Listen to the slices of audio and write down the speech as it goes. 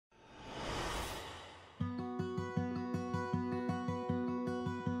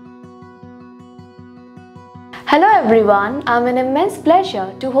Hello everyone, I'm an immense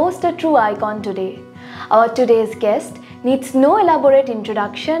pleasure to host a true icon today. Our today's guest needs no elaborate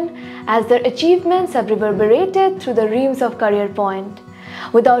introduction as their achievements have reverberated through the realms of Career Point.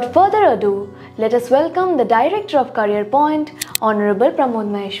 Without further ado, let us welcome the Director of Career Point, Honorable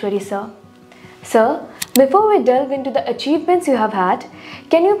Pramod Maheshwari sir. Sir, before we delve into the achievements you have had,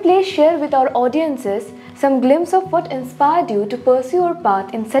 can you please share with our audiences some glimpse of what inspired you to pursue your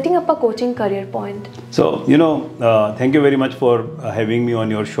path in setting up a coaching career point? So, thank you very much for having me on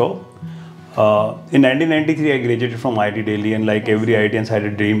your show. In 1993, I graduated from IIT Delhi, and like every IITians, I had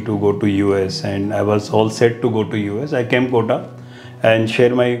a dream to go to US, and I was all set to go to US. I came Kota and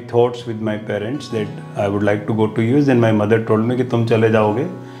share my thoughts with my parents that I would like to go to US. Then my mother told me कि तुम चले जाओगे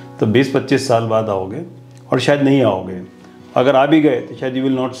तो 20-25 साल बाद आओगे और शायद नहीं आओगे. अगर आ भी गए तो शायद you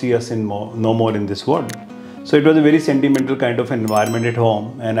will not see us no more in this world. So it was a very sentimental kind of environment at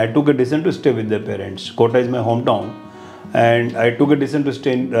home, and I took a decision to stay with the parents. Kota is my hometown, and I took a decision to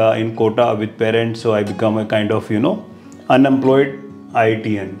stay in Kota with parents. So I become a kind of unemployed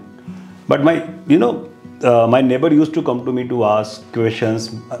IITian. But my neighbor used to come to me to ask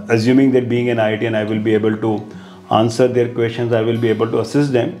questions, assuming that being an IITian I will be able to answer their questions, I will be able to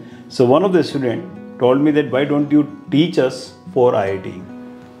assist them. So one of the students told me that why don't you teach us for IIT?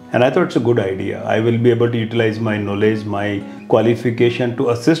 And I thought it's a good idea. I will be able to utilize my knowledge, my qualification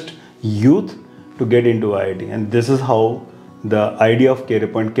to assist youth to get into IIT. And this is how the idea of Career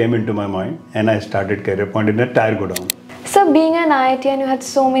Point came into my mind, and I started Career Point in a tire go down. So being an IIT and you had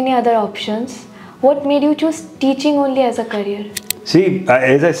so many other options, what made you choose teaching only as a career? See,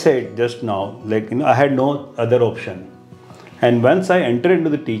 as I said just now, I had no other option. And once I entered into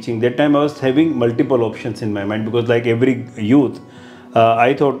the teaching, that time I was having multiple options in my mind, because like every youth,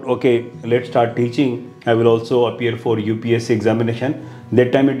 I thought, okay, let's start teaching. I will also appear for UPSC examination.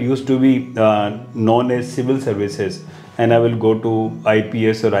 That time it used to be known as civil services, and I will go to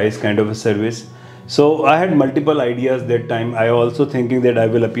IPS or IS kind of a service. So I had multiple ideas that time. I also thinking that I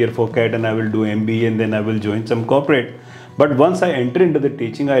will appear for CAT and I will do MBA and then I will join some corporate. But once I entered into the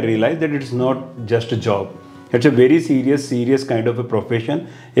teaching, I realized that it's not just a job. It's a very serious kind of a profession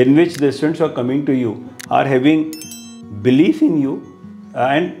in which the students who are coming to you are having belief in you,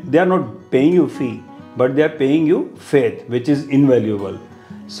 and they are not paying you fee, but they are paying you faith, which is invaluable.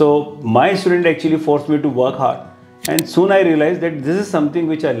 So my student actually forced me to work hard, and soon I realized that this is something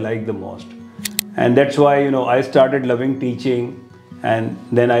which I like the most. And that's why I started loving teaching, and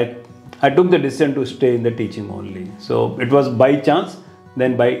then I took the decision to stay in the teaching only. So it was by chance,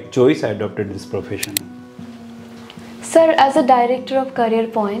 then by choice I adopted this profession. Sir, as a director of Career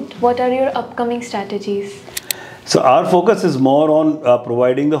Point, what are your upcoming strategies? So our focus is more on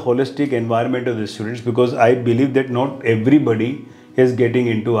providing the holistic environment to the students, because I believe that not everybody is getting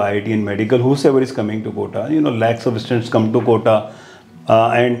into IIT and medical, whosoever is coming to Kota. Lakhs of students come to Kota,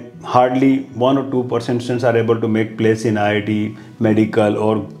 and hardly 1 or 2% students are able to make place in IIT, medical,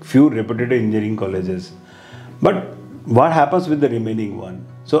 or few reputed engineering colleges. But what happens with the remaining one?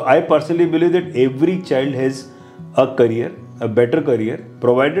 So I personally believe that every child has a career, a better career,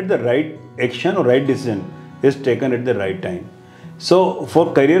 provided the right action or right decision is taken at the right time. So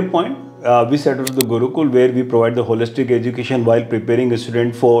for Career Point, we set up the Gurukul, where we provide the holistic education while preparing a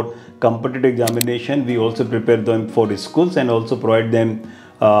student for competitive examination. We also prepare them for schools and also provide them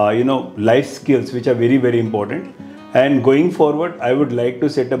life skills, which are very important. And going forward, I would like to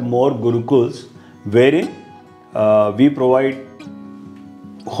set up more Gurukuls wherein we provide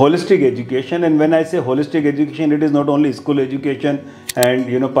holistic education. And when I say holistic education, it is not only school education and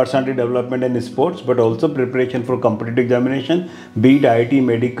personality development and sports, but also preparation for competitive examination, be it IIT,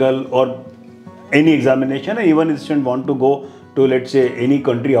 medical, or any examination. And even if a student want to go to, let's say, any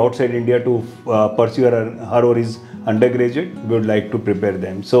country outside India to pursue her or his undergraduate, we would like to prepare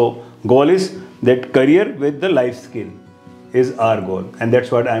them. So goal is that career with the life skill is our goal, and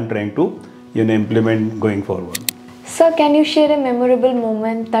that's what I am trying to implement going forward. Sir, can you share a memorable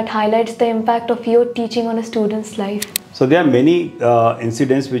moment that highlights the impact of your teaching on a student's life? So there are many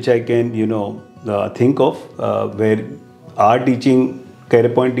incidents which I can think of where our teaching, Career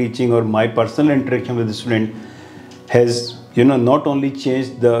Point teaching, or my personal interaction with the student has not only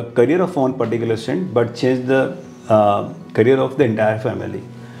changed the career of one particular student, but changed the career of the entire family.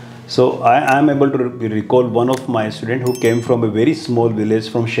 So I am able to recall one of my students who came from a very small village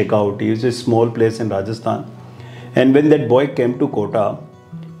from Shekauti. It's a small place in Rajasthan. And when that boy came to Kota,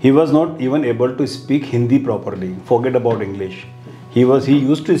 he was not even able to speak Hindi properly. Forget about English. He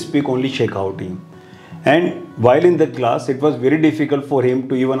used to speak only Shekauti. And while in the class, it was very difficult for him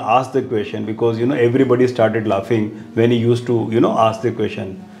to even ask the question, because everybody started laughing when he used to ask the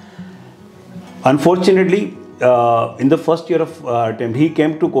question. Unfortunately, in the first year of attempt, he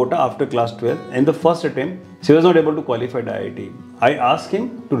came to Kota after class 12. In the first attempt, he was not able to qualify the IIT. I asked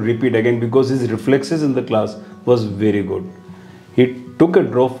him to repeat again because his reflexes in the class was very good. He took a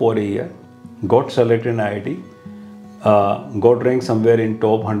drop for a year, got selected in IIT, got ranked somewhere in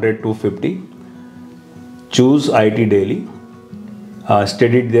top 100, 250, choose IIT Delhi,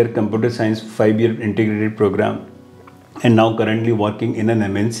 studied their computer science 5-year integrated program, and now currently working in an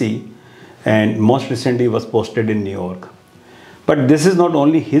MNC, and most recently was posted in New York. But this is not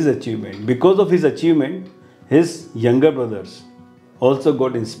only his achievement. Because of his achievement, his younger brothers also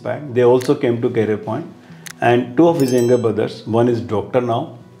got inspired. They also came to Career Point, and 2 of his younger brothers, one is doctor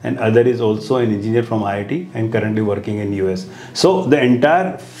now and other is also an engineer from IIT and currently working in US. So the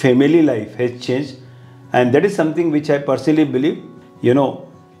entire family life has changed, and that is something which I personally believe,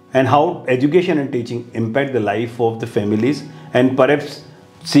 and how education and teaching impact the life of the families. And perhaps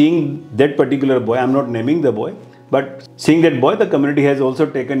seeing that particular boy, I'm not naming the boy, but seeing that boy, the community has also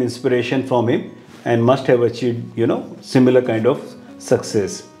taken inspiration from him and must have achieved, similar kind of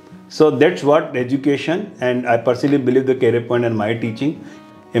success. So that's what education, and I personally believe the Career Point and my teaching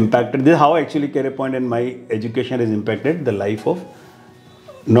impacted. This is how actually Career Point and my education has impacted the life of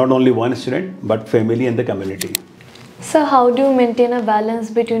not only one student, but family and the community. So how do you maintain a balance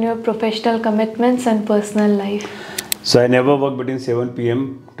between your professional commitments and personal life? So I never work between 7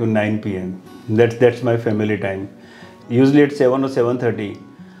 p.m. to 9 p.m. That's my family time. Usually at 7 or 7:30,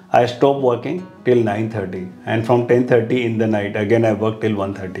 I stop working till 9:30, and from 10:30 in the night again I work till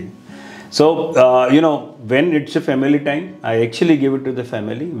 1:30. So when it's a family time, I actually give it to the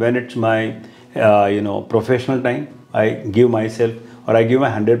family. When it's my professional time, I give myself, or I give my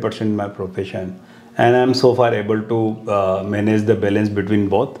 100% in my profession, and I'm so far able to manage the balance between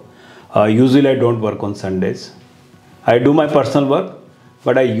both. Usually I don't work on Sundays. I do my personal work,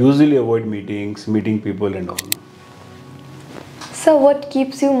 but I usually avoid meetings, meeting people and all. So what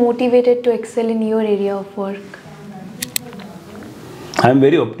keeps you motivated to excel in your area of work? I'm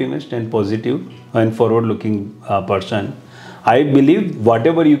very optimistic and positive and forward-looking person. I believe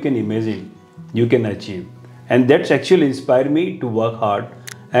whatever you can imagine, you can achieve. And that's actually inspired me to work hard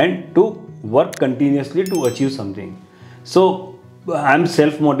and to work continuously to achieve something. So I'm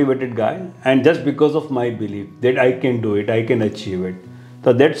self-motivated guy, and just because of my belief that I can do it, I can achieve it.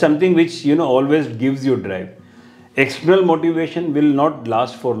 So that's something which always gives you drive. External motivation will not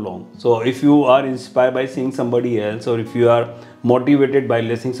last for long. So if you are inspired by seeing somebody else, or if you are motivated by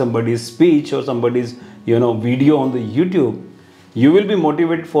listening somebody's speech or somebody's video on the YouTube, you will be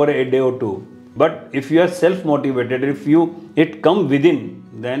motivated for a day or two. But if you are self-motivated, if it come within,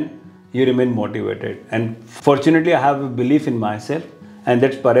 then you remain motivated. And fortunately, I have a belief in myself, and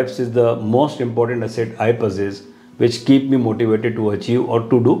that perhaps is the most important asset I possess, which keep me motivated to achieve or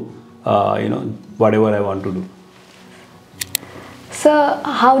to do whatever I want to do. So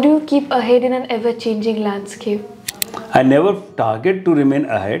how do you keep ahead in an ever-changing landscape? I never target to remain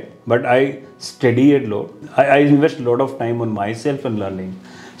ahead, but I study a lot. I invest a lot of time on myself and learning.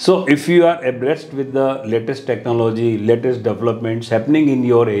 So if you are abreast with the latest technology, latest developments happening in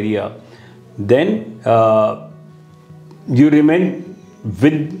your area, then you remain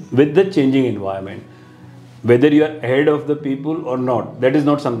with the changing environment. Whether you are ahead of the people or not, that is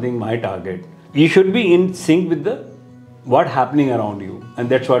not something my target. You should be in sync with what happening around you, and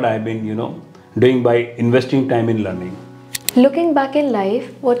that's what I've been doing by investing time in learning. Looking back in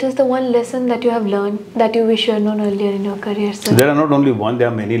life, what is the one lesson that you have learned that you wish you had known earlier in your career? So there are not only one, there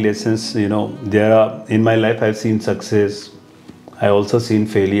are many lessons. There are, in my life I've seen success, I also seen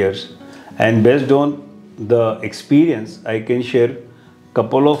failures, and based on the experience I can share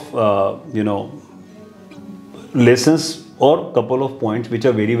couple of lessons or couple of points which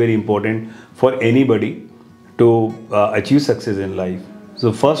are very, very important for anybody to achieve success in life.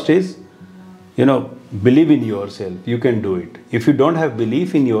 So first is, believe in yourself. You can do it. If you don't have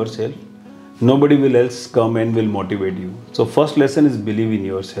belief in yourself, nobody will else come and will motivate you. So first lesson is believe in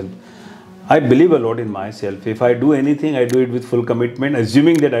yourself. I believe a lot in myself. If I do anything, I do it with full commitment,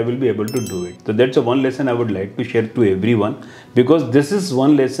 assuming that I will be able to do it. So that's the one lesson I would like to share to everyone, because this is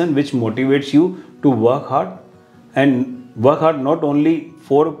one lesson which motivates you to work hard, and work hard not only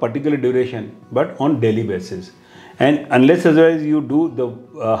for a particular duration, but on daily basis. And unless otherwise you do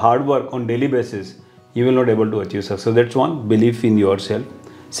the hard work on daily basis, you will not able to achieve success. So that's one, belief in yourself.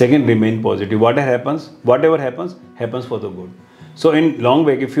 Second, remain positive. Whatever happens for the good. So in long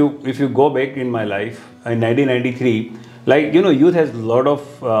back, if you go back in my life in 1993, youth has a lot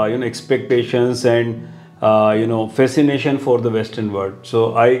of expectations and fascination for the Western world.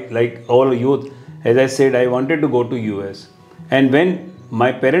 So I, like all youth, as I said, I wanted to go to US. And when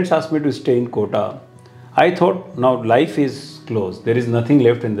my parents asked me to stay in Kota, I thought now life is closed. There is nothing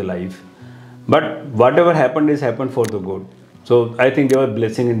left in the life. But whatever happened is happened for the good. So I think they were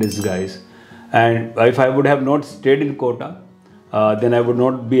blessing in disguise. And if I would have not stayed in Kota, then I would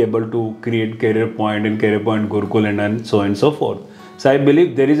not be able to create Career Point and Career Point Gurukul and so on and so forth. So I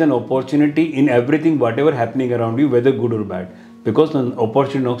believe there is an opportunity in everything, whatever happening around you, whether good or bad, because an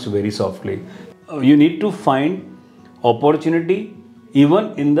opportunity knocks very softly. You need to find opportunity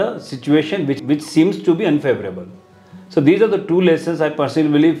even in the situation which seems to be unfavorable. So these are the two lessons I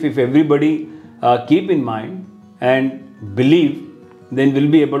personally believe if everybody keep in mind and believe, then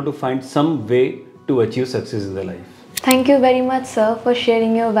we'll be able to find some way to achieve success in the life. Thank you very much, sir, for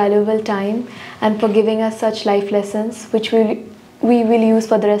sharing your valuable time and for giving us such life lessons which we will use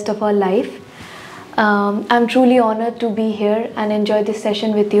for the rest of our life. I'm truly honored to be here and enjoy this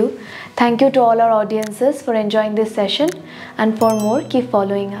session with you. Thank you to all our audiences for enjoying this session, and for more, keep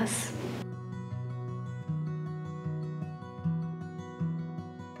following us.